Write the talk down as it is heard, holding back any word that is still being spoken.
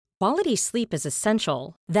Quality sleep is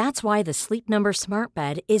essential. That's why the Sleep Number Smart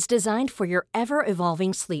Bed is designed for your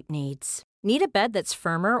ever-evolving sleep needs. Need a bed that's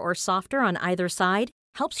firmer or softer on either side?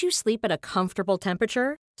 Helps you sleep at a comfortable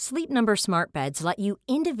temperature? Sleep Number Smart Beds let you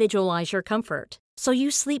individualize your comfort, so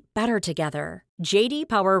you sleep better together. J.D.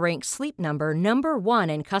 Power ranks Sleep Number number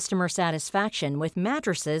 1 in customer satisfaction with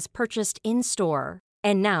mattresses purchased in-store.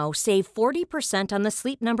 And now, save 40% on the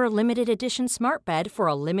Sleep Number Limited Edition Smart Bed for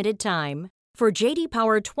a limited time. For J.D.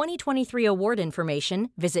 Power 2023 award information,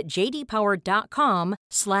 visit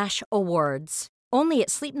jdpower.com/awards. Only at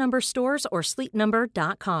Sleep Number stores or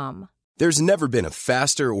sleepnumber.com. There's never been a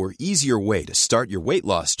faster or easier way to start your weight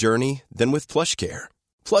loss journey than with PlushCare.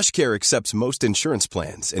 PlushCare accepts most insurance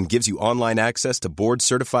plans and gives you online access to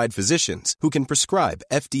board-certified physicians who can prescribe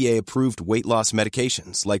FDA-approved weight loss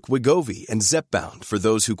medications like Wegovy and Zepbound for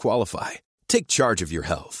those who qualify. Take charge of your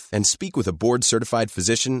health and speak with a board-certified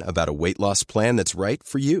physician about a weight loss plan that's right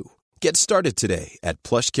for you. Get started today at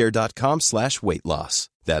plushcare.com/weight loss.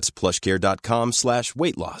 That's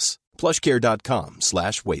plushcare.com/weight loss.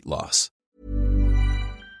 plushcare.com/weight loss.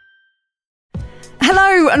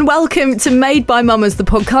 Hello and welcome to Made by Mamas, the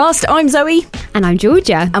podcast. I'm Zoe. And I'm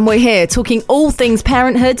Georgia. And we're here talking all things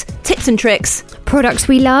parenthood, tips and tricks, products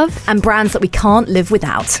we love, and brands that we can't live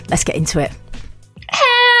without. Let's get into it.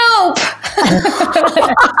 Help!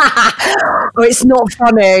 Oh, it's not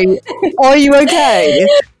funny. Are you okay?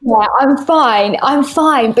 Yeah, I'm fine.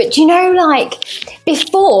 But do you know, like,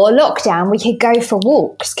 before lockdown, we could go for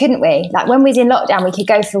walks, couldn't we? Like, when we was in lockdown, we could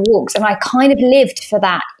go for walks. And I kind of lived for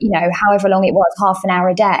that, you know, however long it was, half an hour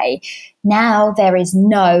a day. Now there is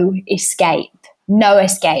no escape. No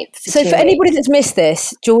escape. So for anybody that's missed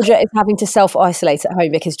this, Georgia is having to self-isolate at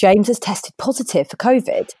home because James has tested positive for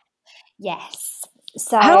COVID. Yes.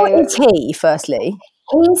 So how is he, firstly?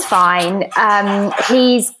 He's fine.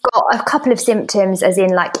 He's got a couple of symptoms, as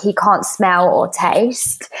in, like, he can't smell or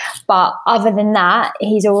taste. But other than that,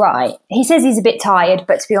 he's all right. He says he's a bit tired,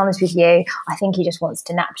 but to be honest with you, I think he just wants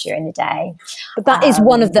to nap during the day. But that is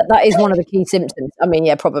one of the key symptoms. I mean,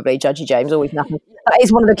 yeah, probably Judgy James always napping. That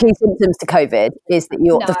is one of the key symptoms to COVID, is that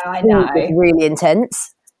the flu is really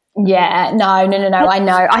intense. Yeah, no. I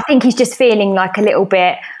know. I think he's just feeling like a little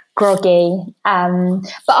bit groggy, but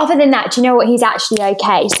other than that, do you know what, he's actually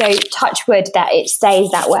okay, so touch wood that it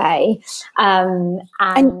stays that way.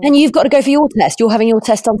 And you've got to go for your test. You're having your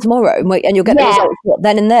test done tomorrow, and you'll get the results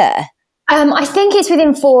then and there. I think it's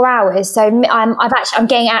within 4 hours, so I'm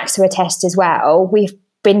getting AXA test as well. We've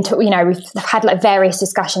had like various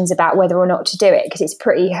discussions about whether or not to do it because it's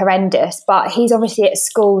pretty horrendous, but he's obviously at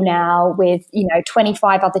school now with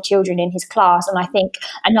 25 other children in his class, and I think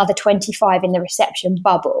another 25 in the reception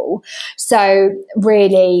bubble. So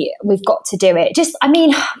really we've got to do it. It's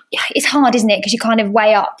hard, isn't it, because you kind of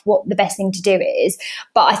weigh up what the best thing to do is,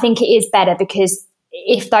 but I think it is better because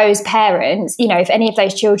if those parents, if any of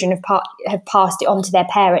those children have passed it on to their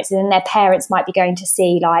parents, and then their parents might be going to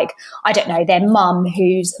see, like, I don't know, their mum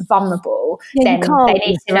who's vulnerable, then they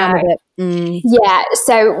need to know. Yeah,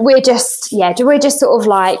 so we're just sort of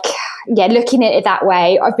like, looking at it that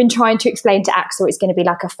way. I've been trying to explain to Axel it's going to be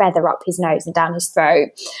like a feather up his nose and down his throat.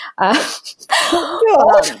 Is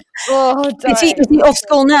he off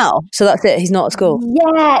school now? So that's it, he's not at school?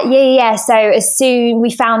 Yeah. So as soon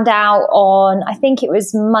we found out on, I think it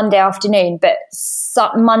was Monday afternoon, but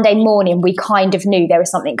Monday morning we kind of knew there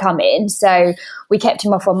was something coming. So we kept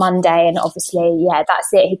him off on Monday, and obviously,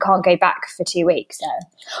 that's it. He can't go back for 2 weeks. So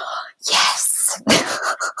yes.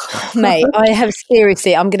 Mate,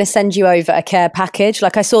 I'm going to send you over a care package.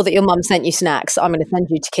 Like, I saw that your mum sent you snacks. I'm going to send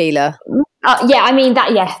you tequila.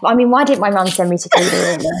 Why didn't my mum send me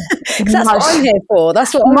tequila? Because that's what I'm here for.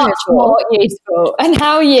 That's what I'm here for. More useful. And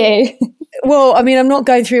how are you? Well, I mean, I'm not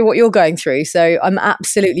going through what you're going through, so I'm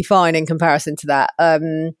absolutely fine in comparison to that.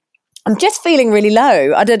 I'm just feeling really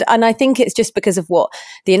low. And I think it's just because of what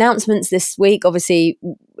the announcements this week. Obviously,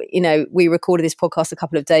 we recorded this podcast a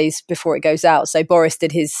couple of days before it goes out. So Boris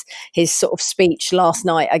did his sort of speech last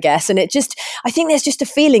night, I guess. And I think there's just a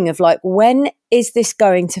feeling of like, when is this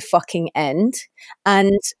going to fucking end?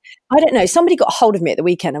 And I don't know, somebody got a hold of me at the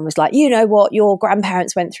weekend and was like, you know what, your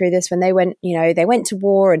grandparents went through this when they went to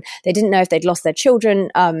war, and they didn't know if they'd lost their children,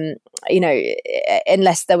 unless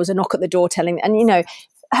there was a knock at the door telling, and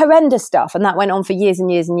horrendous stuff. And that went on for years and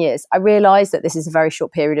years and years. I realised that this is a very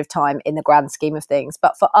short period of time in the grand scheme of things.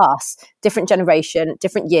 But for us, different generation,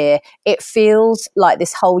 different year, it feels like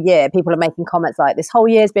this whole year, people are making comments like this whole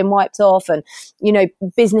year has been wiped off. And,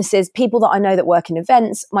 businesses, people that I know that work in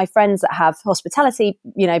events, my friends that have hospitality,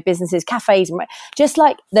 businesses, cafes, and just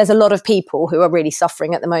like there's a lot of people who are really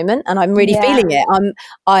suffering at the moment. And I'm really feeling it.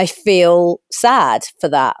 I feel sad for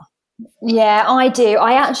that. Yeah, I do.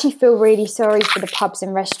 I actually feel really sorry for the pubs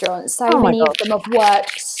and restaurants. So many of them have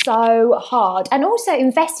worked so hard and also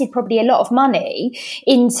invested probably a lot of money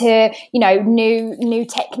into, new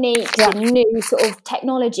techniques and new sort of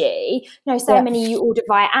technology. So many you order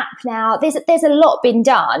via app now. There's a lot been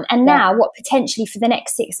done. And now what potentially for the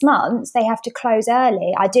next 6 months, they have to close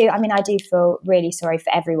early. I do feel really sorry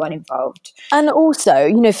for everyone involved. And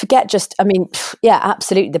also, forget just,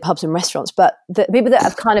 absolutely the pubs and restaurants, but the people that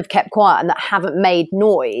have kind of kept quiet and that haven't made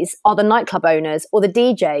noise are the nightclub owners or the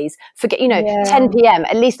DJs. Forget, 10 p.m,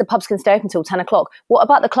 at least the pubs can stay open till 10 o'clock. What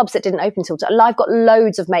about the clubs that didn't open till 10? I've got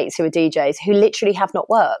loads of mates who are DJs who literally have not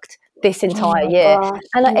worked this entire year. Gosh,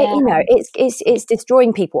 and it's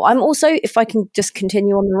destroying people. I'm also, if I can just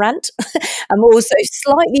continue on the rant, I'm also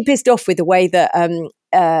slightly pissed off with the way that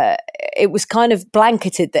it was kind of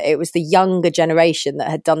blanketed that it was the younger generation that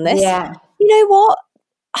had done this. You know what?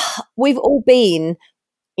 We've all been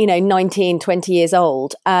 19, 20 years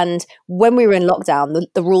old. And when we were in lockdown,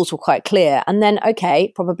 the rules were quite clear. And then,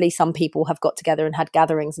 okay, probably some people have got together and had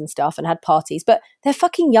gatherings and stuff and had parties, but they're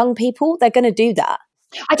fucking young people. They're going to do that.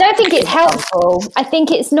 I don't think it's helpful. I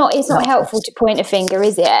think it's not helpful to point a finger,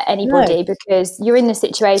 is it, at anybody? No. Because you're in the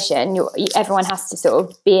situation. Everyone has to sort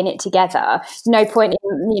of be in it together. No point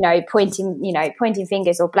in pointing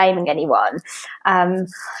fingers or blaming anyone.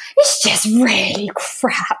 It's just really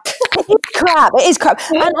crap. It is crap.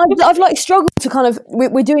 And I've like struggled to kind of.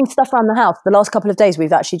 We're doing stuff around the house. The last couple of days,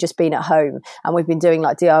 we've actually just been at home and we've been doing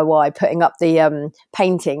like DIY, putting up the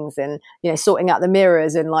paintings and sorting out the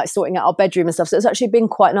mirrors and like sorting out our bedroom and stuff. So it's actually been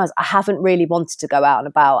quite nice. I haven't really wanted to go out and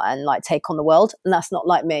about and like take on the world, and that's not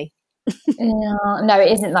like me. No,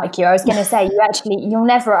 it isn't like you. I was going to say you're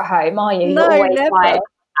never at home, are you? No, you're always never. like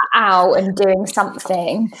out and doing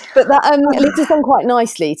something. But that leads us on quite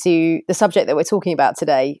nicely to the subject that we're talking about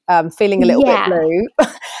today. Feeling a little bit blue.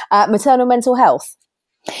 Maternal mental health.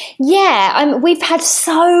 Yeah, we've had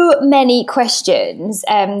so many questions.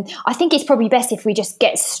 I think it's probably best if we just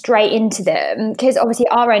get straight into them, because obviously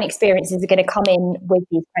our own experiences are going to come in with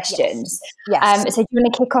these questions. Yes. So do you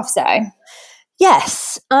want to kick off, Zoe?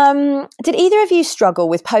 Yes. Did either of you struggle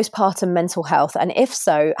with postpartum mental health? And if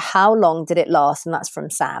so, how long did it last? And that's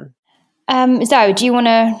from Sam. Zoe, do you want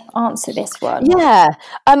to answer this one? Yeah,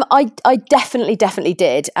 I definitely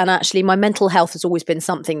did. And actually, my mental health has always been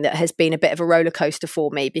something that has been a bit of a roller coaster for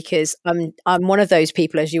me, because I'm one of those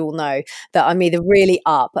people, as you all know, that I'm either really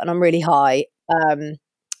up and I'm really high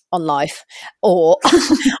on life, or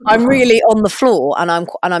I'm really on the floor and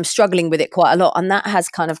I'm struggling with it quite a lot. And that has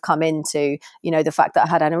kind of come into, the fact that I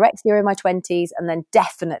had anorexia in my 20s, and then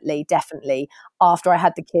definitely after I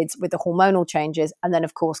had the kids with the hormonal changes, and then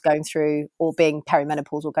of course going through or being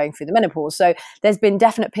perimenopause or going through the menopause. So there's been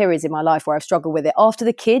definite periods in my life where I've struggled with it. After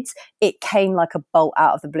the kids, it came like a bolt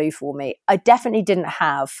out of the blue for me. I definitely didn't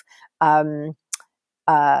have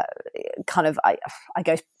I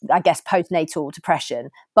guess postnatal depression,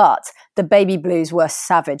 but the baby blues were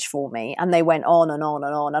savage for me, and they went on and on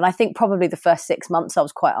and on. And I think probably the first 6 months I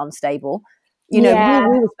was quite unstable. We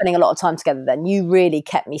were spending a lot of time together then. You really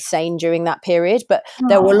kept me sane during that period, but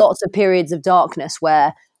there were lots of periods of darkness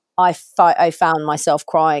where I found myself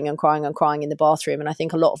crying and crying and crying in the bathroom. And I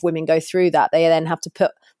think a lot of women go through that. They then have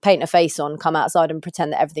to paint a face on, come outside and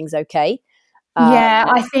pretend that everything's okay. Yeah,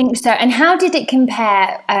 I think so. And how did it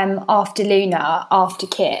compare after Luna, after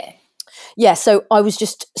Kit? Yeah, so I was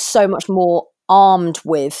just so much more armed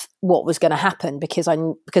with what was going to happen because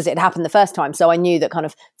it happened the first time. So I knew that kind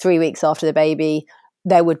of 3 weeks after the baby,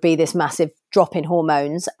 there would be this massive drop in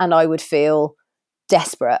hormones and I would feel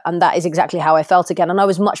desperate. And that is exactly how I felt again. And I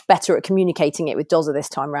was much better at communicating it with Doza this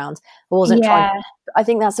time round. I wasn't trying. I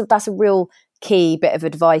think that's a real key bit of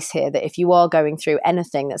advice here, that if you are going through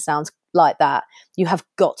anything that sounds like that, you have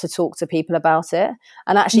got to talk to people about it.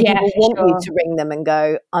 And actually people want you to ring them and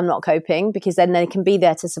go, I'm not coping, because then they can be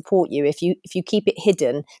there to support you. If you keep it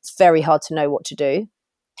hidden, it's very hard to know what to do.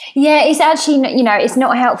 Yeah, it's actually, it's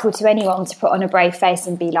not helpful to anyone to put on a brave face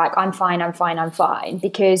and be like, I'm fine,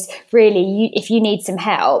 because really, if you need some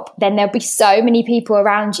help, then there'll be so many people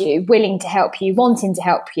around you willing to help you, wanting to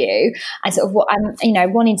help you, and sort of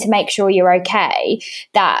wanting to make sure you're okay,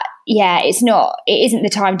 that, it isn't the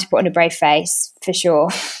time to put on a brave face, for sure.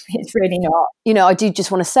 It's really not. I do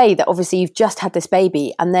just want to say that obviously you've just had this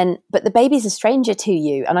baby, but the baby's a stranger to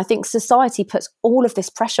you. And I think society puts all of this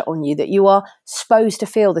pressure on you that you are supposed to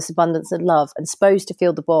feel this abundance of love and supposed to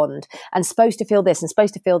feel the bond and supposed to feel this and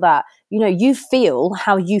supposed to feel that. You feel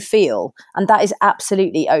how you feel, and that is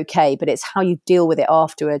absolutely okay, but it's how you deal with it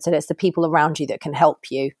afterwards. And it's the people around you that can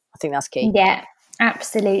help you. I think that's key. Yeah.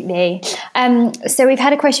 Absolutely. So we've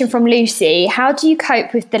had a question from Lucy. How do you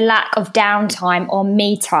cope with the lack of downtime or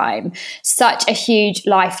me time? Such a huge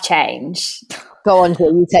life change. Go on,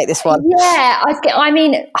 Jill, you take this one. Yeah,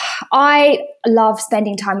 I love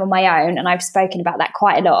spending time on my own, and I've spoken about that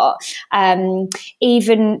quite a lot.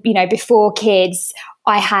 Even, before kids,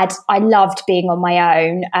 I loved being on my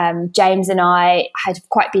own. James and I had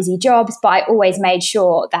quite busy jobs, but I always made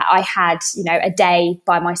sure that I had, a day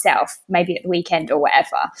by myself, maybe at the weekend or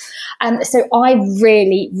whatever. So I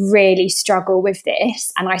really, really struggle with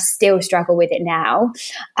this, and I still struggle with it now.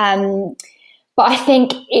 But I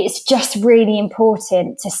think it's just really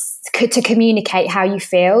important to communicate how you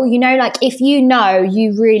feel. If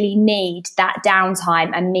you really need that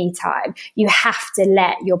downtime and me time, you have to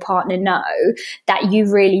let your partner know that you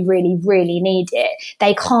really, really, really need it.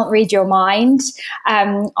 They can't read your mind.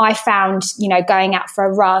 I found, going out for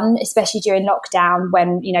a run, especially during lockdown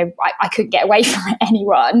when, I couldn't get away from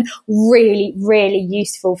anyone, really, really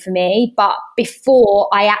useful for me. But before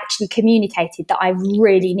I actually communicated that I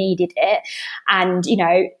really needed it, and,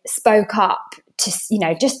 spoke up to,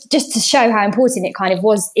 just to show how important it kind of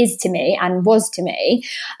was to me, I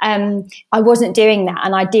wasn't doing that.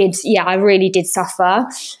 And I really did suffer.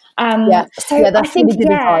 That's really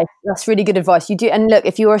good advice. That's really good advice. You do. And look,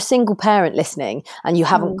 if you're a single parent listening and you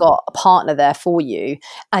haven't got a partner there for you,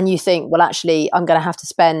 and you think, well, actually, I'm going to have to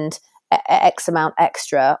spend X amount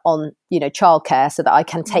extra on, childcare so that I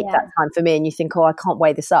can take that time for me. And you think, oh, I can't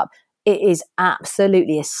weigh this up. It is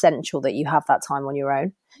absolutely essential that you have that time on your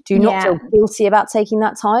own. Do not feel guilty about taking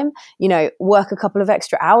that time. Work a couple of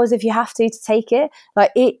extra hours if you have to take it. Like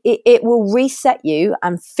it will reset you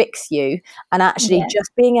and fix you. And actually just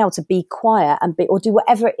being able to be quiet and or do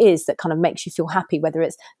whatever it is that kind of makes you feel happy, whether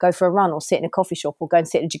it's go for a run or sit in a coffee shop or go and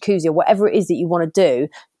sit in a jacuzzi or whatever it is that you want to do,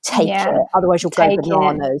 take it. Otherwise you'll go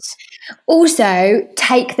bananas. Also,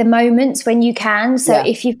 take the moments when you can. So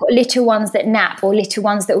if you've got little ones that nap or little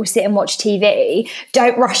ones that will sit and watch TV,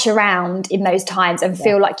 don't rush around in those times and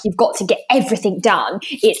feel like you've got to get everything done.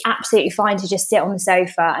 It's absolutely fine to just sit on the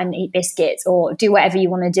sofa and eat biscuits or do whatever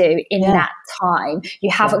you want to do in that time.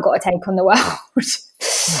 You haven't got to take on the world.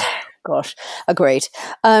 Gosh, agreed.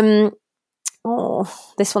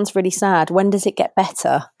 This one's really sad. When does it get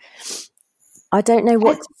better? I don't know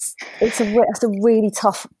it's a really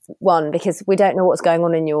tough one because we don't know what's going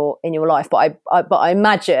on in your life. But I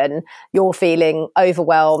imagine you're feeling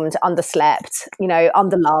overwhelmed, underslept,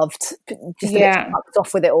 underloved, just a bit fucked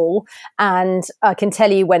off with it all. And I can tell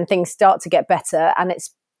you when things start to get better, and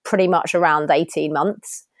it's pretty much around 18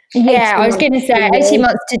 months. Yeah, I was going to say 18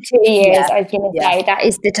 months to 2 years. I was going to say that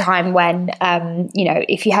is the time when,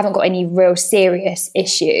 if you haven't got any real serious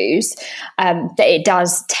issues, that it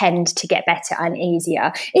does tend to get better and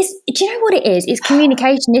easier. Do you know what it is? It's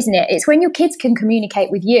communication, isn't it? It's when your kids can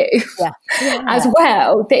communicate with you as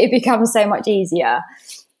well that it becomes so much easier.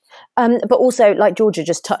 But also, like Georgia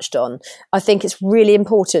just touched on, I think it's really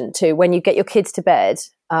important to, when you get your kids to bed,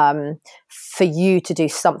 for you to do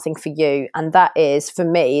something for you. And that is, for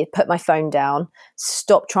me, put my phone down,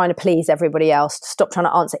 stop trying to please everybody else, stop trying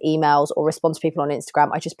to answer emails or respond to people on Instagram.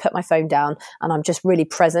 I just put my phone down and I'm just really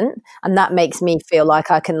present. And that makes me feel like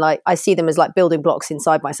I see them as like building blocks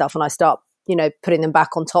inside myself, and I start putting them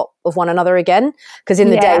back on top of one another again. Because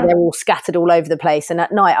in the day, they're all scattered all over the place. And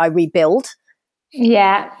at night, I rebuild.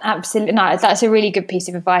 Yeah, absolutely. No, that's a really good piece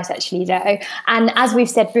of advice, actually, though. And as we've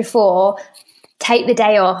said before, take the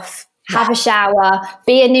day off, have a shower,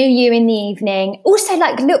 be a new you in the evening. Also,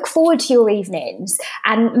 look forward to your evenings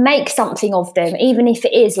and make something of them, even if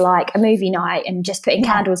it is like a movie night and just putting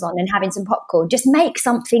candles on and having some popcorn. Just make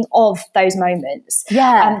something of those moments.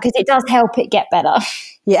 Yeah. Because it does help it get better.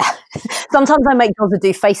 Yeah. Sometimes I make Dozza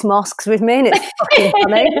do face masks with me and it's fucking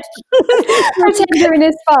funny. Pretend you're in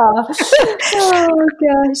a spa. Oh,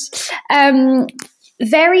 gosh.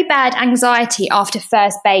 Very bad anxiety after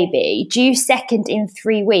first baby, due second in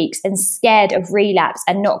 3 weeks and scared of relapse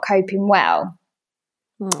and not coping well.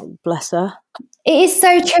 Oh, bless her. It is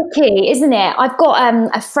so tricky, isn't it? I've got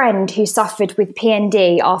a friend who suffered with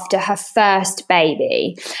PND after her first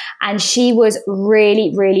baby, and she was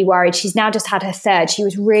really, really worried. She's now just had her third. She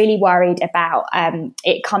was really worried about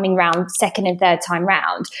it coming round second and third time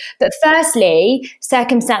round. But firstly,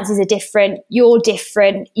 circumstances are different. You're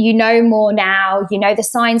different. You know more now. You know the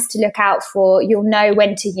signs to look out for. You'll know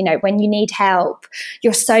when when you need help.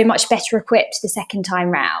 You're so much better equipped the second time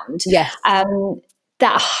round. Yes.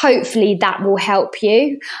 that hopefully that will help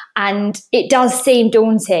you. And it does seem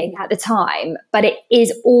daunting at the time, but it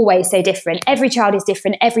is always so different. Every child is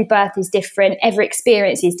different. Every birth is different. Every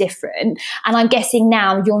experience is different. And I'm guessing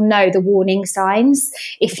now you'll know the warning signs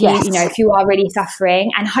if you, if you are really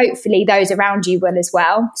suffering, and hopefully those around you will as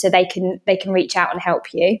well. So they can reach out and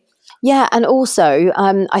help you. Yeah, and also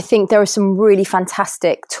I think there are some really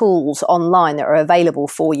fantastic tools online that are available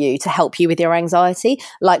for you to help you with your anxiety.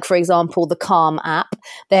 Like, for example, the Calm app.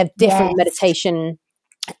 They have different meditation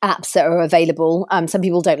apps that are available. Some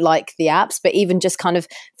people don't like the apps, but even just kind of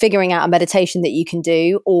figuring out a meditation that you can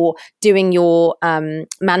do, or doing your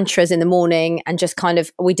mantras in the morning, and just kind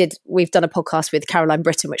of we've done a podcast with Caroline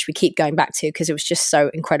Britton, which we keep going back to because it was just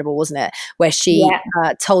so incredible, wasn't it? Where she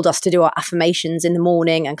told us to do our affirmations in the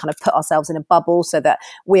morning and kind of put ourselves in a bubble so that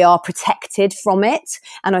we are protected from it.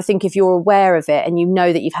 And I think if you're aware of it and you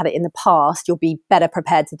know that you've had it in the past, you'll be better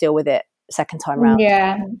prepared to deal with it second time round.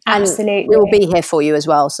 Yeah, absolutely. And we will be here for you as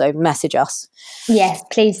well, so message us. Yes,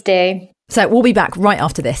 please do. So we'll be back right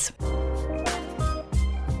after this.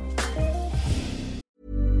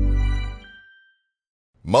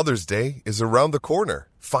 Mother's Day is around the corner.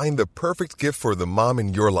 Find the perfect gift for the mom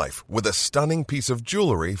in your life with a stunning piece of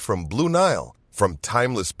jewelry from Blue Nile. From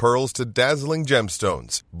timeless pearls to dazzling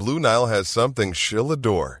gemstones, Blue Nile has something she'll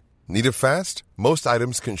adore. Need it fast? Most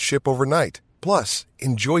items can ship overnight. Plus,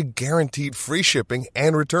 enjoy guaranteed free shipping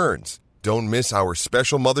and returns. Don't miss our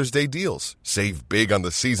special Mother's Day deals. Save big on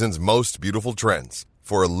the season's most beautiful trends.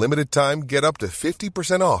 For a limited time, get up to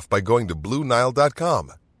 50% off by going to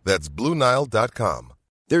BlueNile.com. That's BlueNile.com.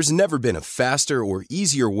 There's never been a faster or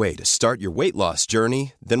easier way to start your weight loss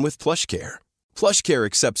journey than with PlushCare. PlushCare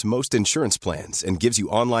accepts most insurance plans and gives you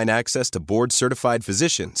online access to board-certified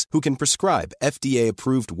physicians who can prescribe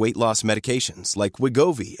FDA-approved weight loss medications like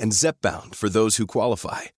Wegovy and Zepbound for those who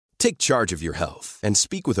qualify. Take charge of your health and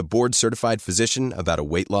speak with a board-certified physician about a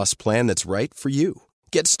weight loss plan that's right for you.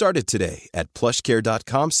 Get started today at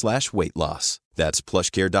plushcare.com/weightloss. That's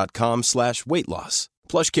plushcare.com/weightloss.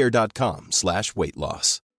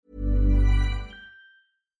 plushcare.com/weightloss.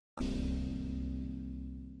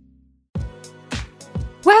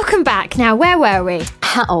 Welcome back. Now, where were we?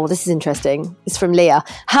 Oh, this is interesting. It's from Leah.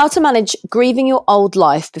 How to manage grieving your old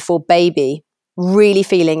life before baby, really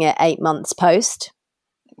feeling it 8 months post.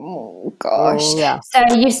 Oh, gosh. Oh, yeah. So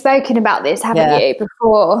you've spoken about this, haven't you,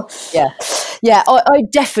 before? Yeah, I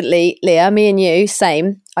definitely, Leah, me and you,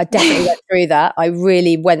 same. I definitely went through that. I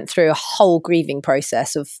really went through a whole grieving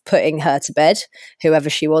process of putting her to bed, whoever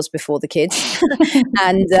she was before the kids.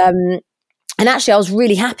 And actually, I was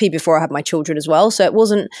really happy before I had my children as well. So it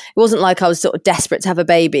wasn't like I was sort of desperate to have a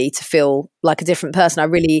baby to feel like a different person. I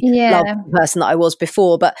really loved the person that I was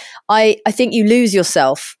before. But I think you lose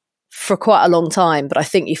yourself for quite a long time, but I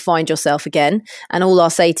think you find yourself again. And all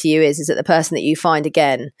I'll say to you is that the person that you find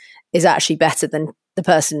again is actually better than the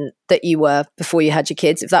person that you were before you had your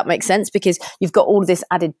kids, if that makes sense, because you've got all of this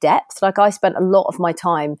added depth. Like, I spent a lot of my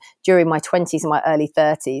time during my 20s and my early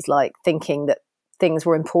 30s, like thinking that things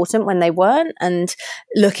were important when they weren't, and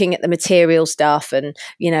looking at the material stuff and,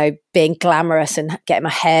 being glamorous and getting my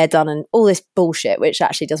hair done and all this bullshit, which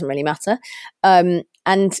actually doesn't really matter. And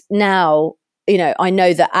now, I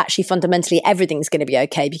know that actually fundamentally everything's going to be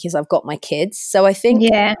okay because I've got my kids. So I think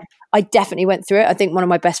I definitely went through it. I think one of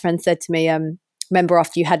my best friends said to me, remember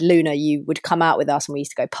after you had Luna, you would come out with us and we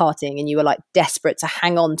used to go partying and you were like desperate to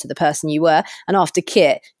hang on to the person you were. And after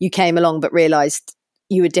Kit, you came along but realised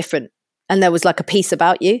you were different. And there was like a piece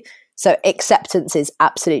about you. So acceptance is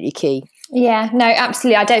absolutely key. Yeah, no,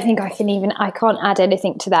 absolutely. I don't think I can't add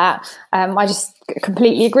anything to that. I just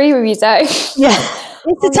completely agree with you, Zoe. Yeah,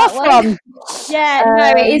 it's a tough one. Yeah,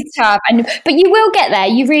 no, it is tough. But you will get there.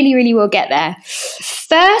 You really, really will get there.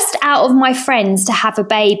 First out of my friends to have a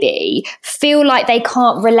baby feel like they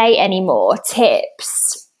can't relate anymore.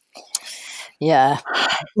 Tips. Yeah,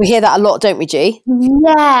 we hear that a lot, don't we, G?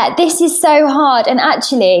 Yeah, this is so hard. And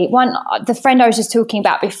actually, the friend I was just talking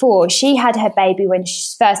about before, she had her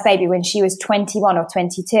first baby when she was 21 or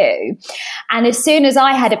 22. And as soon as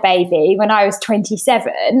I had a baby when I was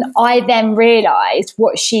 27, I then realised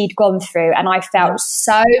what she'd gone through, and I felt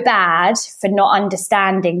so bad for not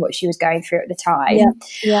understanding what she was going through at the time.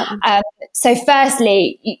 So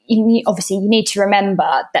firstly, you need to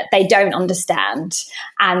remember that they don't understand,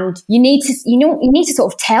 and you need to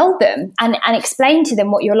sort of tell them and explain to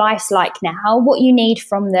them what your life's like now, what you need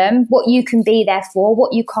from them, what you can be there for,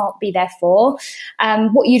 what you can't be there for,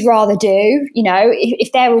 what you'd rather do.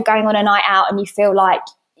 If they're all going on a night out and you feel like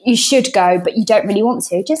you should go, but you don't really want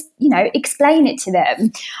to, just, explain it to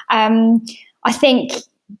them. I think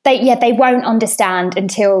they won't understand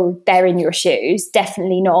until they're in your shoes.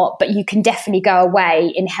 Definitely not. But you can definitely go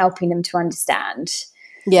away in helping them to understand.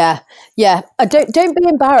 Yeah. Don't be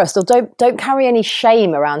embarrassed, or don't carry any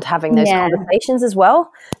shame around having those conversations as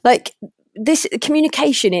well. Like, this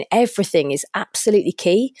communication in everything is absolutely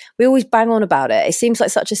key. We always bang on about it. It seems like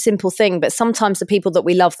such a simple thing, but sometimes the people that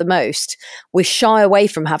we love the most, we shy away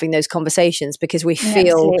from having those conversations because we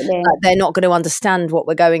feel like they're not going to understand what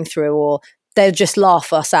we're going through, or they'll just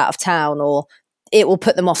laugh us out of town, or it will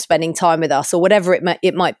put them off spending time with us, or whatever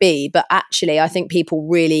it might be. But actually, I think people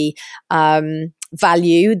really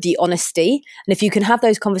value the honesty. And if you can have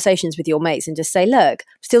those conversations with your mates and just say, look,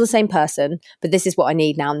 I'm still the same person, but this is what I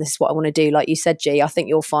need now, and this is what I want to do. Like you said, G, I think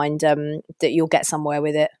you'll find that you'll get somewhere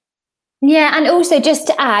with it. Yeah, and also just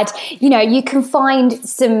to add, you can find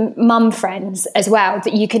some mum friends as well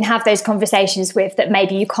that you can have those conversations with, that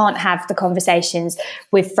maybe you can't have the conversations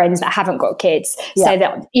with friends that haven't got kids. Yeah. So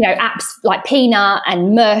that, apps like Peanut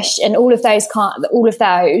and Mush and all of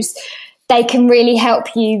those, they can really help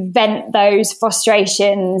you vent those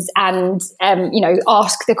frustrations and,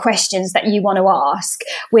 ask the questions that you want to ask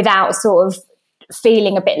without sort of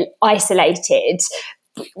feeling a bit isolated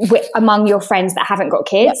among your friends that haven't got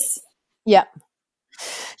kids. Yeah,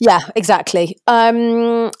 exactly.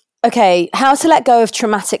 Okay, how to let go of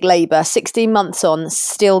traumatic labour. 16 months on,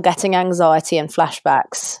 still getting anxiety and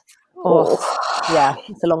flashbacks. Yeah,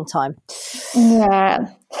 it's a long time. Yeah.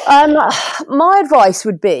 My advice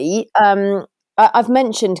would be, I've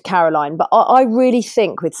mentioned Caroline, but I really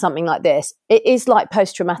think with something like this, it is like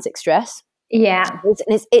post-traumatic stress. Yeah.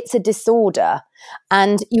 It's a disorder,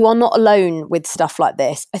 and you are not alone with stuff like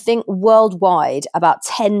this. I think worldwide, about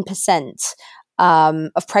 10%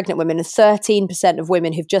 of pregnant women and 13% of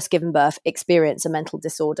women who've just given birth experience a mental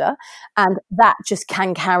disorder, and that just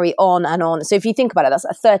can carry on and on. So if you think about it, that's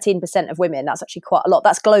 13% of women. That's actually quite a lot.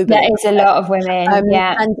 That's globally. That is a lot of women.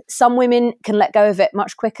 And some women can let go of it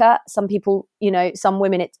much quicker. Some people, some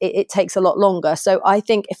women it takes a lot longer. So I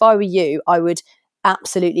think if I were you, I would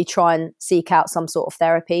absolutely try and seek out some sort of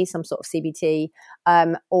therapy, some sort of CBT,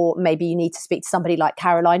 or maybe you need to speak to somebody like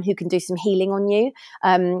Caroline who can do some healing on you.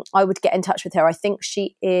 I would get in touch with her. I think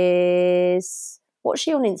she is, what's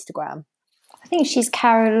she on Instagram? I think she's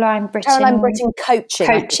Caroline Britton. Caroline Britton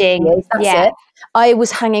Coaching. That's it. I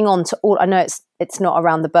was hanging on to all, I know it's not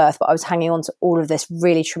around the birth, but I was hanging on to all of this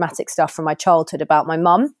really traumatic stuff from my childhood about my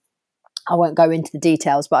mum. I won't go into the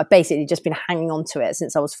details, but I've basically just been hanging on to it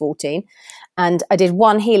since I was 14. And I did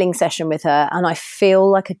one healing session with her, and I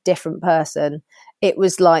feel like a different person. It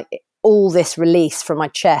was like all this release from my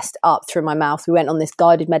chest up through my mouth. We went on this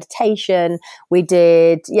guided meditation. We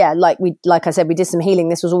did, like I said, we did some healing.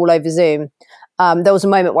 This was all over Zoom. There was a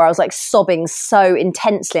moment where I was like sobbing so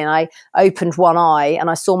intensely, and I opened one eye and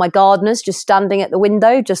I saw my gardeners just standing at the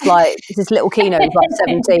window, just like this little Kino who's like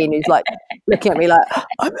 17, who's like looking at me like,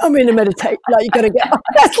 I'm in a meditation, like you gotta get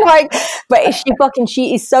that's like, but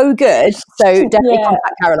she is so good. So definitely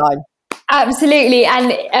contact Caroline. Absolutely.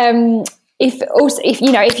 And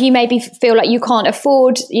if you maybe feel like you can't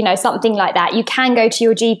afford, something like that, you can go to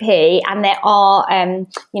your GP, and there are,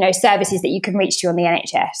 services that you can reach to on the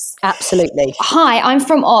NHS. Absolutely. Hi, I'm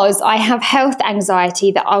from Oz. I have health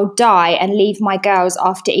anxiety that I'll die and leave my girls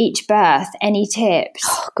after each birth. Any tips?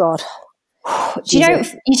 Oh, God. Do you know,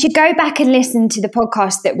 you should go back and listen to the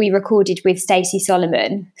podcast that we recorded with Stacey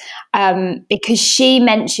Solomon, because she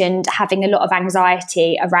mentioned having a lot of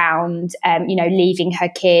anxiety around, leaving her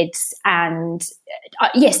kids, and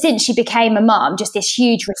since she became a mum, just this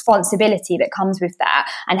huge responsibility that comes with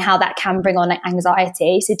that, and how that can bring on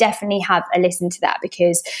anxiety. So definitely have a listen to that,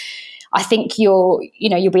 because I think you'll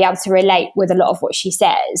be able to relate with a lot of what she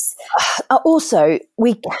says. Also,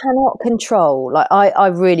 we cannot control, like I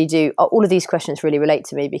really do. All of these questions really relate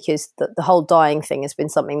to me, because the whole dying thing has been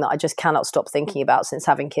something that I just cannot stop thinking about since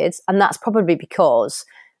having kids. And that's probably because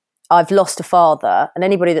I've lost a father, and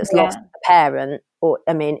anybody that's lost a parent, or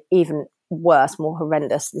even worse, more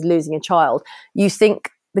horrendous, is losing a child. You think,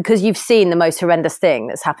 because you've seen the most horrendous thing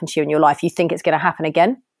that's happened to you in your life, you think it's going to happen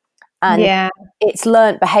again. And it's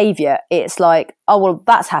learnt behaviour. It's like, oh, well,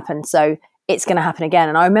 that's happened, so it's going to happen again.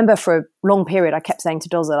 And I remember for a long period, I kept saying to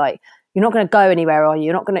Dozza, like, you're not going to go anywhere, are you?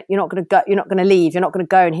 You're not going to go. You're not going to leave. You're not going to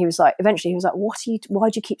go. And he was like, eventually, he was like, why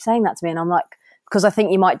do you keep saying that to me? And I'm like, because I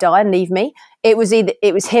think you might die and leave me. It was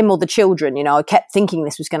him or the children. I kept thinking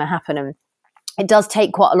this was going to happen, and it does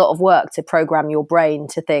take quite a lot of work to program your brain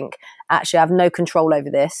to think, actually, I have no control over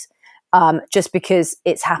this. Just because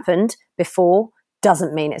it's happened before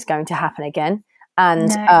doesn't mean it's going to happen again.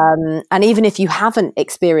 And and even if you haven't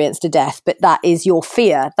experienced a death, but that is your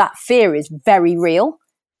fear, that fear is very real.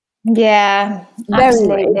 Yeah, Very,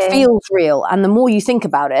 absolutely. it feels real. And the more you think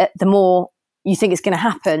about it, the more you think it's going to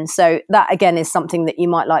happen. So that again is something that you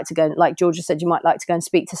might like to go, like Georgia said, you might like to go and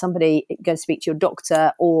speak to somebody, go and speak to your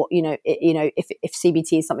doctor, or, if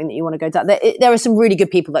CBT is something that you want to go down, there are some really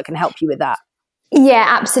good people that can help you with that. Yeah,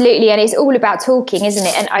 absolutely. And it's all about talking, isn't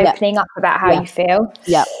it? And opening up about how you feel.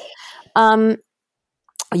 Yeah.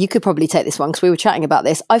 You could probably take this one because we were chatting about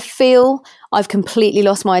this. I feel I've completely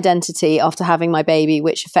lost my identity after having my baby,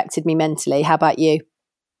 which affected me mentally. How about you?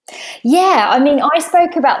 Yeah, I mean, I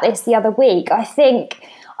spoke about this the other week. I think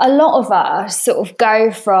a lot of us sort of go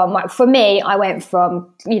from, like, for me, I went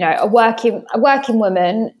from, a working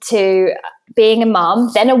woman to being a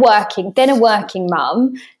mum, then a working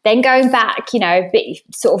mum, then going back,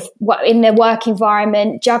 sort of in the work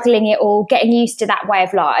environment, juggling it all, getting used to that way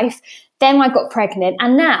of life. Then I got pregnant,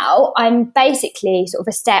 and now I'm basically sort of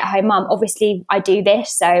a stay-at-home mum. Obviously, I do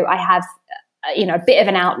this, so I have a bit of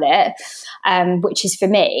an outlet, which is for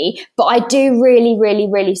me. But I do really, really,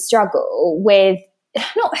 really struggle with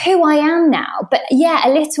not who I am now, but a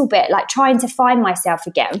little bit like trying to find myself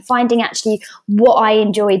again, finding actually what I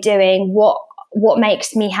enjoy doing, what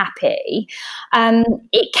makes me happy.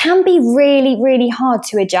 It can be really, really hard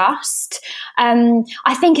to adjust.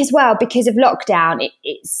 I think as well, because of lockdown,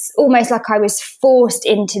 it's almost like I was forced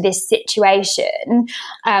into this situation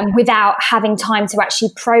without having time to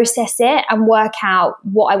actually process it and work out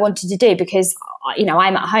what I wanted to do, because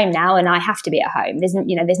I'm at home now and I have to be at home.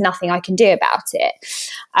 There's nothing I can do about it.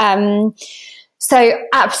 So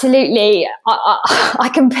absolutely, I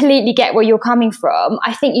completely get where you're coming from.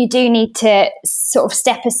 I think you do need to sort of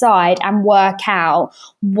step aside and work out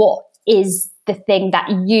what is the thing that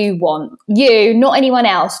you want. You, not anyone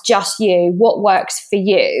else, just you, what works for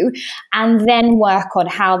you, and then work on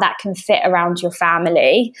how that can fit around your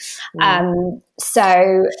family. Great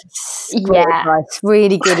advice.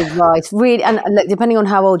 Really good advice. Really, and look, depending on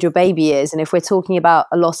how old your baby is, and if we're talking about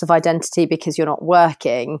a loss of identity because you're not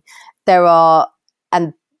working, there are,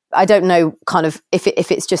 and I don't know kind of if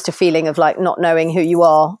it's just a feeling of like not knowing who you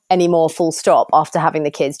are anymore, full stop, after having the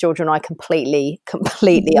kids. Georgia and I completely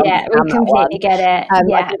yeah, we completely get it.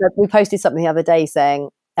 We posted something the other day saying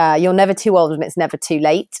you're never too old and it's never too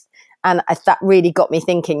late. And that really got me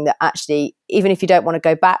thinking that actually, even if you don't want to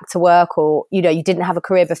go back to work, or, you didn't have a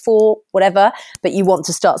career before, whatever, but you want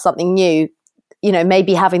to start something new,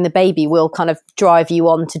 maybe having the baby will kind of drive you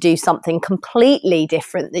on to do something completely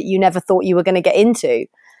different that you never thought you were going to get into.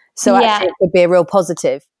 So actually it could be a real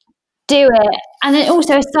positive. Do it. And then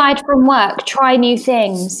also, aside from work, try new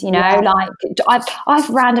things, like I've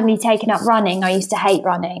randomly taken up running. I used to hate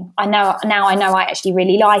running. I know I actually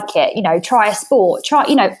really like it. Try a sport, try,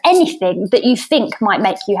 anything that you think might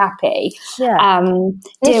make you happy. Yeah. Do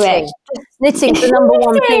it. Knitting's the number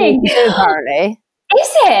one thing you can do, apparently. Is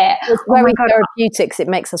it? It's very therapeutic. It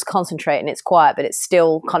makes us concentrate and it's quiet, but it's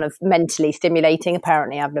still kind of mentally stimulating.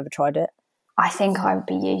 Apparently, I've never tried it. I think I would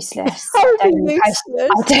be useless. I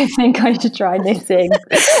don't think I should try knitting.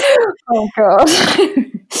 Oh, God.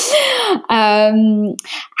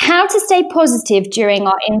 How to stay positive during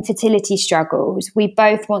our infertility struggles. We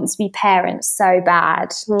both want to be parents so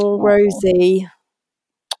bad. Oh, Rosie.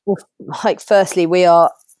 Well, firstly, we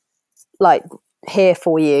are here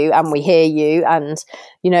for you and we hear you. And,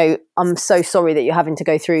 I'm so sorry that you're having to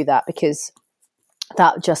go through that, because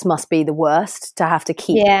that just must be the worst, to have to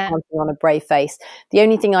keep something on a brave face. The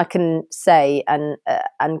only thing I can say and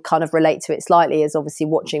kind of relate to it slightly is obviously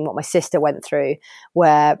watching what my sister went through,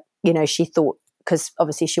 where, she thought, because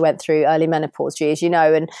obviously she went through early menopause, as you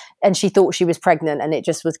know, and she thought she was pregnant, and it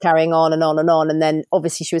just was carrying on and on and on. And then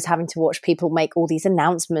obviously she was having to watch people make all these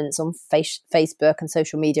announcements on Facebook and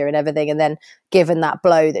social media and everything. And then given that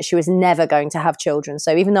blow that she was never going to have children.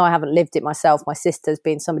 So even though I haven't lived it myself, my sister's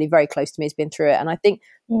been somebody very close to me, has been through it. And I think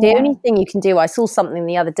the only thing you can do, I saw something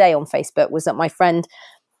the other day on Facebook, was that my friend,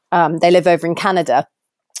 they live over in Canada.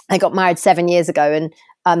 They got married 7 years ago,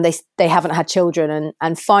 and they haven't had children,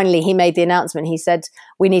 and finally he made the announcement. He said,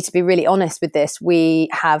 we need to be really honest with this. We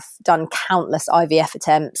have done countless IVF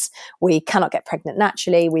attempts. We cannot get pregnant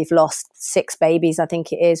naturally. We've lost 6 babies, I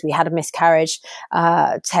think it is. We had a miscarriage.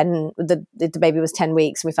 The baby was 10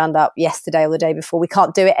 weeks, and we found out yesterday or the day before we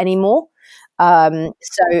can't do it anymore.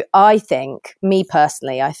 So I think, me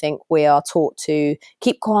personally, I think we are taught to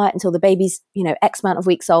keep quiet until the baby's, X amount of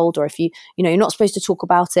weeks old, or if you're not supposed to talk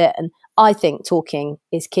about it. And I think talking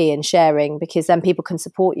is key, and sharing, because then people can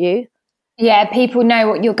support you. Yeah, people know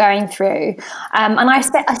what you're going through. And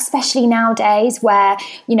especially nowadays where,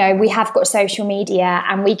 we have got social media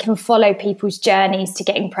and we can follow people's journeys to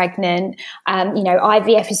getting pregnant.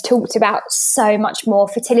 IVF is talked about so much more.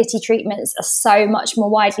 Fertility treatments are so much more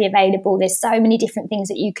widely available. There's so many different things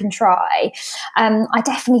that you can try. I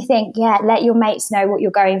definitely think, let your mates know what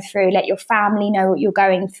you're going through. Let your family know what you're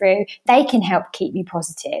going through. They can help keep you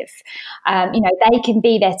positive. They can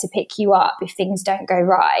be there to pick you up if things don't go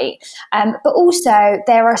right. But also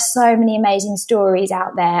there are so many amazing stories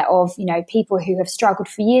out there of, people who have struggled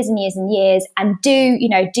for years and years and years and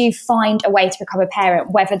do find a way to become a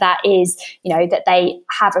parent, whether that is, that they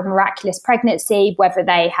have a miraculous pregnancy, whether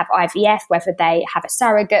they have IVF, whether they have a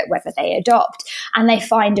surrogate, whether they adopt, and they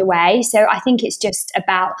find a way. So I think it's just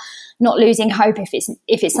about not losing hope if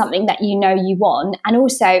it's something that you want, and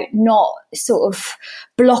also not sort of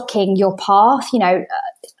blocking your path,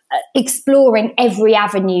 exploring every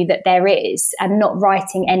avenue that there is and not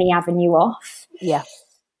writing any avenue off. Yeah,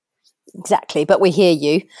 exactly. But we hear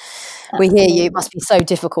you. We hear you. It must be so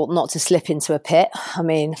difficult not to slip into a pit. I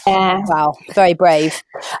mean, wow, very brave.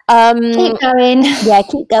 Keep going. Yeah,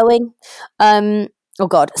 keep going. Oh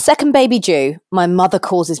God, second baby due. My mother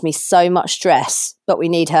causes me so much stress, but we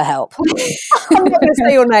need her help. I'm not going to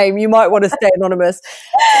say your name. You might want to stay anonymous.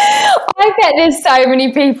 I bet there's so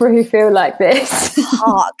many people who feel like this.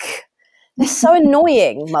 Fuck. They're so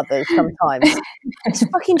annoying, mothers, sometimes. It's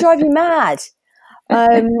fucking drive you mad.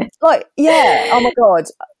 Oh my God.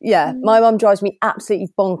 Yeah, my mum drives me absolutely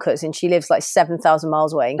bonkers, and she lives like 7,000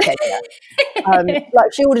 miles away in Kenya.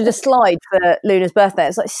 She ordered a slide for Luna's birthday.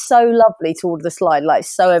 It's like so lovely to order the slide, like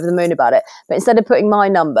so over the moon about it. But instead of putting my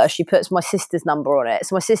number, she puts my sister's number on it.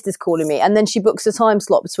 So my sister's calling me, and then she books a time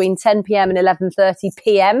slot between 10 p.m. and 11:30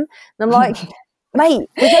 p.m. And I'm like, mate,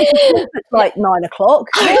 we're going to sleep at like 9 o'clock.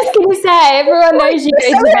 I was going to say, everyone knows you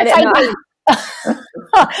go to bed at night.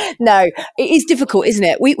 No, it is difficult, isn't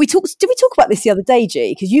it? Did we talk about this the other day,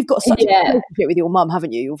 G? Because you've got such a relationship with your mum,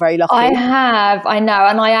 haven't you? You're very lucky. I have, I know,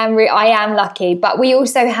 and I am lucky. But we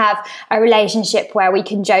also have a relationship where we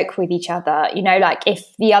can joke with each other. Like if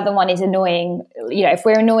the other one is annoying, if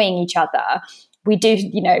we're annoying each other, we do,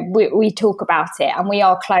 we talk about it, and we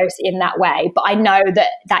are close in that way. But I know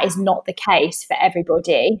that is not the case for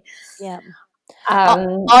everybody. Yeah.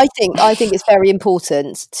 I think it's very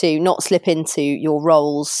important to not slip into your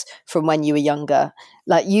roles from when you were younger.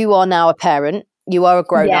 Like, you are now a parent, you are a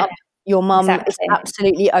grown up. Your mum is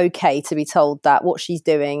absolutely okay to be told that what she's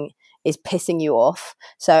doing is pissing you off.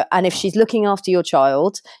 So, and if she's looking after your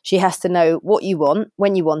child, she has to know what you want,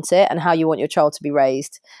 when you want it, and how you want your child to be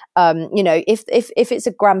raised. If it's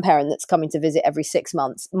a grandparent that's coming to visit every 6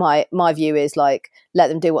 months, my view is like, let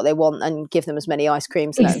them do what they want and give them as many ice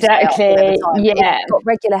creams. Exactly. Yeah. If you've got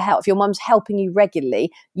regular help, if your mum's helping you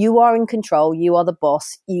regularly, you are in control. You are the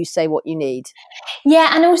boss. You say what you need.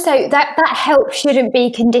 Yeah, and also that help shouldn't be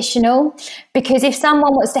conditional, because if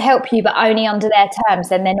someone wants to help you but only under their terms,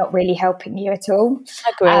 then they're not really helping you at all.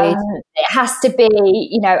 Agreed. It has to be,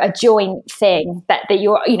 a joint thing that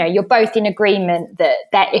you're both in agreement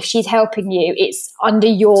that if she's helping you, it's under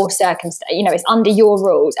your circumstance, it's under your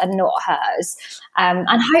rules and not hers.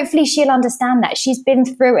 And hopefully she'll understand that. She's been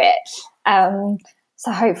through it.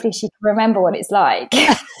 So hopefully she can remember what it's like. Do you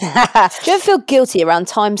ever feel guilty around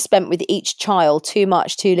time spent with each child? Too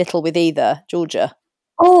much, too little with either, Georgia?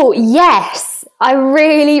 Oh, yes, I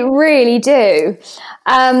really, really do.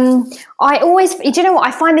 I always, do you know what?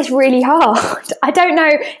 I find this really hard. I don't know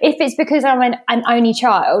if it's because I'm an only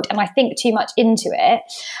child and I think too much into it.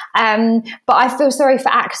 But I feel sorry for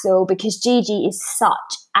Axel, because Gigi is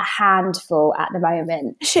such a handful at the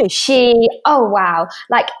moment. Oh, wow.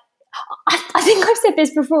 Like, I think I've said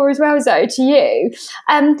this before as well, Zoe, to you.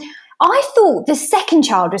 I thought the second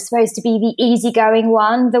child was supposed to be the easygoing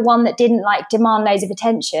one, the one that didn't demand loads of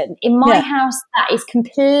attention. In my house, that is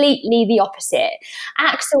completely the opposite.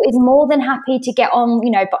 Axel is more than happy to get on,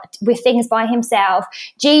 with things by himself.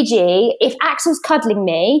 Gigi, if Axel's cuddling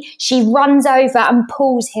me, she runs over and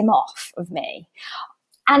pulls him off of me.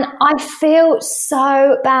 And I feel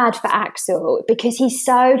so bad for Axel, because he's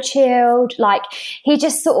so chilled, he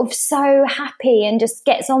just sort of so happy and just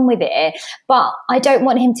gets on with it. But I don't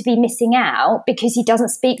want him to be missing out because he doesn't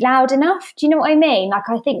speak loud enough. Do you know what I mean? I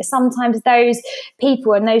think sometimes those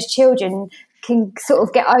people and those children can sort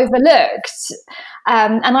of get overlooked.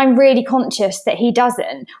 And I'm really conscious that he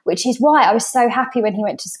doesn't, which is why I was so happy when he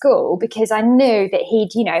went to school, because I knew that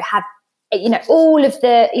he'd, have all of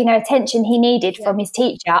the, attention he needed from his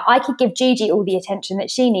teacher. I could give Gigi all the attention that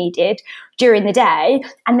she needed during the day.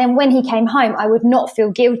 And then when he came home, I would not feel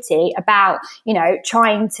guilty about,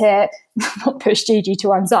 trying to not push Gigi to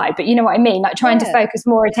one side, but you know what I mean? Like trying to focus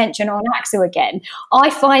more attention on Axel again. I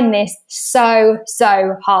find this so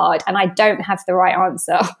hard, and I don't have the right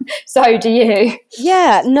answer. So do you?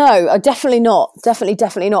 Yeah, no, definitely not.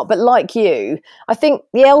 Definitely not. But like you, I think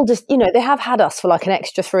the eldest, they have had us for like an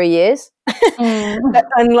extra 3 years.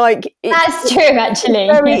 And like that's true, actually.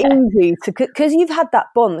 It's very easy to, because you've had that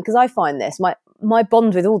bond. Because I find this, my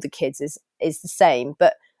bond with all the kids is the same,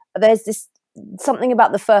 but there's this something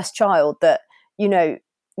about the first child that you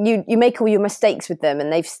make all your mistakes with them,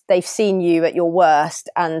 and they've seen you at your worst,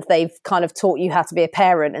 and they've kind of taught you how to be a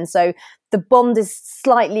parent, and so the bond is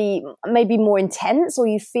slightly maybe more intense, or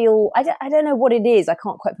you feel I don't know what it is, I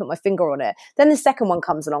can't quite put my finger on it. Then the second one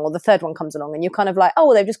comes along, or the third one comes along, and you're kind of like, oh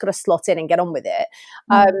well, they've just got to slot in and get on with it.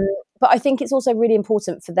 But I think it's also really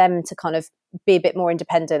important for them to kind of be a bit more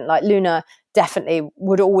independent. Like Luna definitely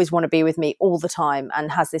would always want to be with me all the time,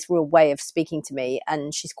 and has this real way of speaking to me,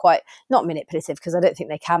 and she's quite not manipulative, because I don't think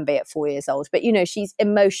they can be at 4 years old, but she's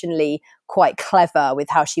emotionally quite clever with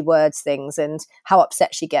how she words things and how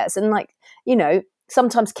upset she gets, and like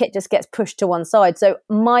sometimes Kit just gets pushed to one side. So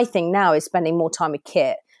my thing now is spending more time with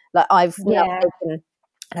Kit. Like I've now taken,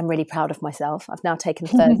 and I'm really proud of myself, I've now taken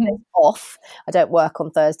Thursdays off. I don't work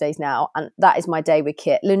on Thursdays now, and that is my day with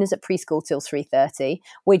Kit. Luna's at preschool till 3:30.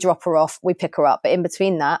 We drop her off, we pick her up, but in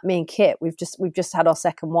between that, me and Kit, we've just had our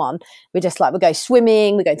second one. We're just like, we go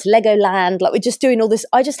swimming, we're going to Legoland, like we're just doing all this.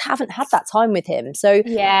 I just haven't had that time with him. So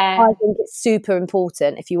I think it's super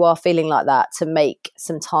important, if you are feeling like that, to make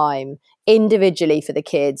some time individually for the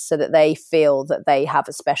kids, so that they feel that they have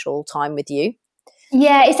a special time with you.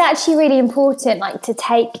 Yeah, it's actually really important, like to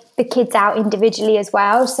take the kids out individually as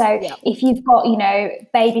well. So if you've got,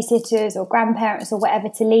 babysitters or grandparents or whatever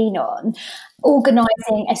to lean on,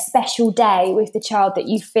 organising a special day with the child that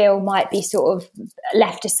you feel might be sort of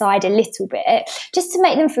left aside a little bit, just to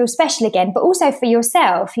make them feel special again, but also for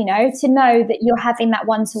yourself, to know that you're having that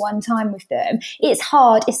one-to-one time with them. It's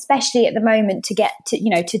hard, especially at the moment, to get to,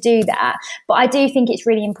 to do that. But I do think it's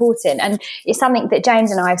really important. And it's something that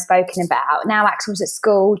James and I have spoken about. Now Axel's at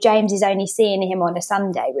school, James is only seeing him on a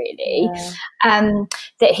Sunday, really.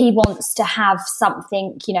 That he wants to have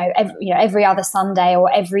something, every other Sunday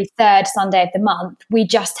or every third Sunday of the month, we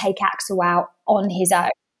just take Axel out on his own.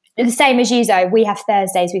 The same as you, Zoe. We have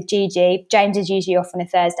Thursdays with Gigi. James is usually off on a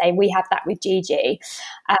Thursday. We have that with Gigi.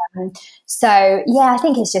 So, I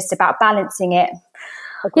think it's just about balancing it.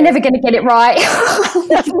 Okay. You're never going to get it right.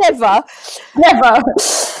 Never.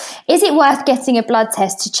 Is it worth getting a blood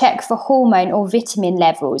test to check for hormone or vitamin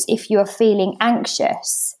levels if you are feeling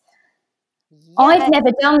anxious? I've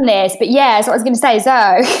never done this, but that's what I was going to say,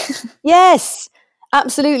 Zoe. Yes,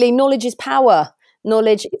 absolutely. Knowledge is power.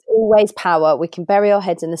 Knowledge is always power. We can bury our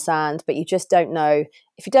heads in the sand, but you just don't know.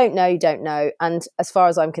 If you don't know, you don't know. And as far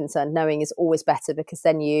as I'm concerned, knowing is always better, because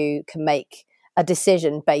then you can make a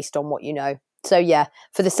decision based on what you know. So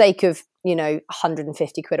for the sake of,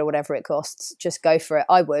 150 quid or whatever it costs, just go for it.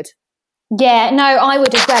 I would. Yeah, no, I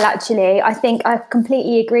would as well, actually. I think I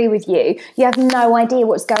completely agree with you. You have no idea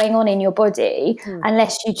what's going on in your body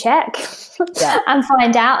unless you check and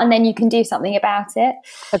find out, and then you can do something about it.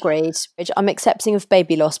 Agreed. I'm accepting of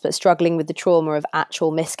baby loss, but struggling with the trauma of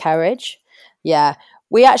actual miscarriage. Yeah.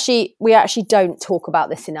 We actually don't talk about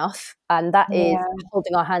this enough, and that is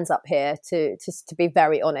holding our hands up here to be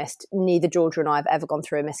very honest. Neither Georgia and I have ever gone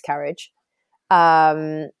through a miscarriage.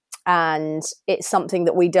 And it's something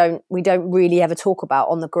that we don't really ever talk about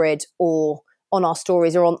on the grid or on our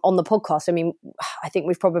stories or on the podcast. I mean, I think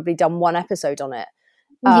we've probably done one episode on it.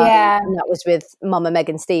 And that was with Mama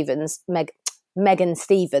Megan Stevens,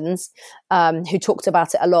 who talked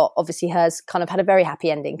about it a lot. Obviously hers kind of had a very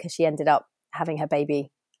happy ending, because she ended up having her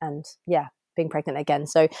baby and being pregnant again.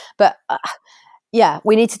 So, but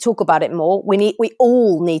we need to talk about it more. We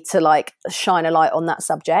all need to like shine a light on that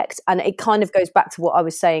subject. And it kind of goes back to what I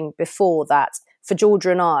was saying before, that for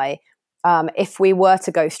Georgia and I, if we were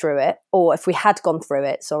to go through it, or if we had gone through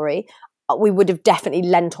it, we would have definitely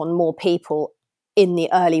lent on more people in the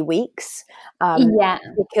early weeks,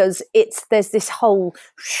 because there's this whole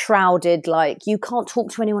shrouded, like, you can't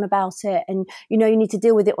talk to anyone about it, and you need to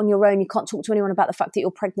deal with it on your own. You can't talk to anyone about the fact that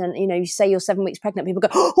you're pregnant. You say you're 7 weeks pregnant, people go,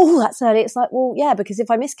 oh, that's early. It's like, well, because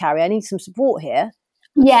if I miscarry, I need some support here.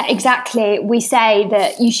 Yeah, exactly. We say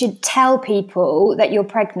that you should tell people that you're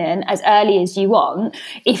pregnant as early as you want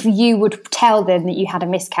if you would tell them that you had a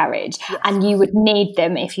miscarriage, and you would need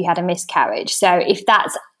them if you had a miscarriage. So if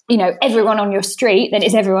everyone on your street, then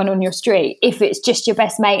it's everyone on your street. If it's just your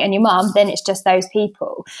best mate and your mum, then it's just those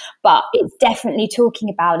people. But it's definitely talking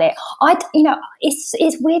about it.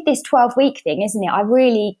 It's weird, this 12-week thing, isn't it? I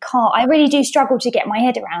really do struggle to get my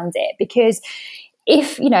head around it, because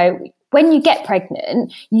if, when you get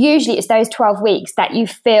pregnant, usually it's those 12 weeks that you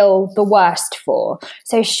feel the worst for.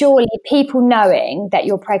 So surely people knowing that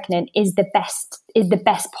you're pregnant is the best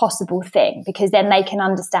possible thing, because then they can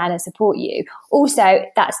understand and support you. Also,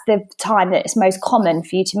 that's the time that it's most common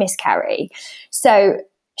for you to miscarry. So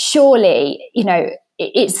surely,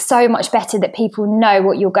 it's so much better that people know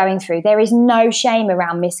what you're going through. There is no shame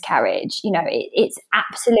around miscarriage. It's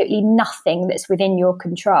absolutely nothing that's within your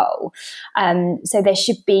control. So there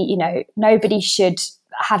should be, nobody should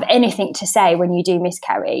have anything to say when you do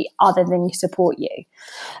miscarry other than support you.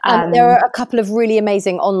 There are a couple of really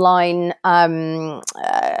amazing online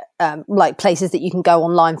places that you can go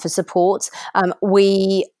online for support.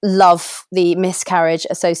 We love the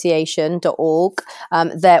miscarriageassociation.org.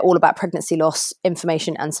 They're all about pregnancy loss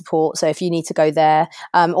information and support. So if you need to go there,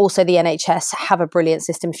 also the NHS have a brilliant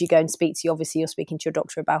system. If you go and speak to, obviously you're speaking to your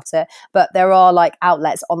doctor about it, but there are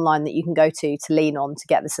outlets online that you can go to lean on to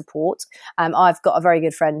get the support. I've got a very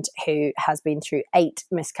good friend who has been through 8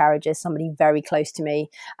 miscarriages, somebody very close to me.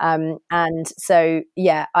 And so,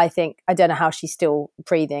 yeah, I don't know how she's still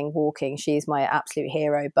breathing, walking. She's my absolute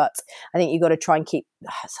hero. But I think you've got to try and keep,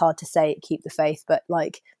 it's hard to say, keep the faith, but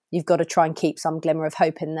you've got to try and keep some glimmer of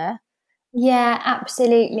hope in there. Yeah,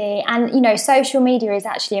 absolutely. And, social media is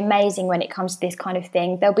actually amazing when it comes to this kind of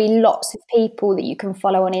thing. There'll be lots of people that you can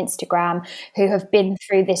follow on Instagram who have been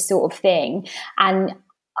through this sort of thing. And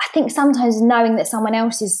I think sometimes knowing that someone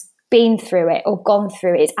else has been through it or gone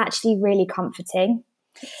through it is actually really comforting.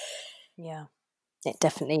 Yeah, it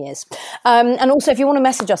definitely is. And also, if you want to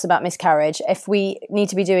message us about miscarriage, if we need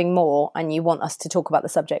to be doing more and you want us to talk about the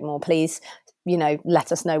subject more, please,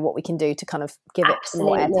 let us know what we can do to kind of give it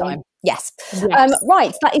more airtime. Yes.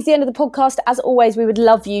 Right. That is the end of the podcast. As always, we would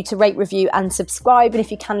love you to rate, review and subscribe. And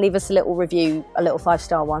if you can leave us a little review, a little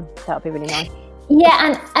 5-star one, that would be really nice.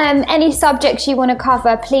 Yeah, and any subjects you want to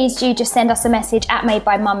cover, please do just send us a message at Made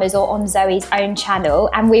by Mamas or on Zoe's own channel,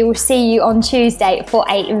 and we will see you on Tuesday for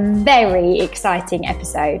a very exciting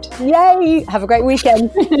episode. Yay! Have a great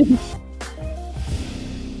weekend.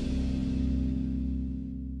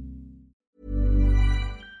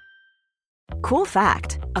 Cool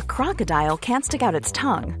fact, a crocodile can't stick out its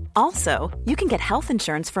tongue. Also, you can get health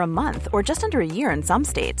insurance for a month or just under a year in some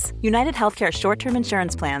states. United Healthcare short-term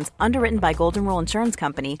insurance plans, underwritten by Golden Rule Insurance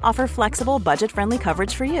Company, offer flexible, budget-friendly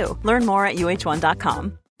coverage for you. Learn more at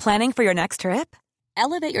uh1.com. Planning for your next trip?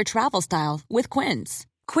 Elevate your travel style with Quince.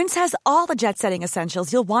 Quince has all the jet-setting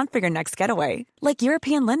essentials you'll want for your next getaway, like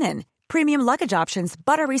European linen, premium luggage options,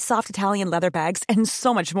 buttery soft Italian leather bags, and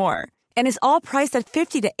so much more. And is all priced at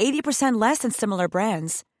 50 to 80% less than similar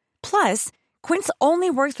brands. Plus, Quince only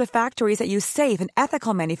works with factories that use safe and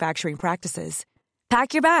ethical manufacturing practices.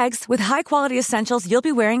 Pack your bags with high-quality essentials you'll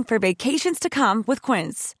be wearing for vacations to come with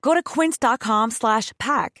Quince. Go to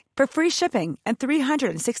quince.com/pack for free shipping and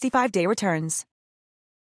 365-day returns.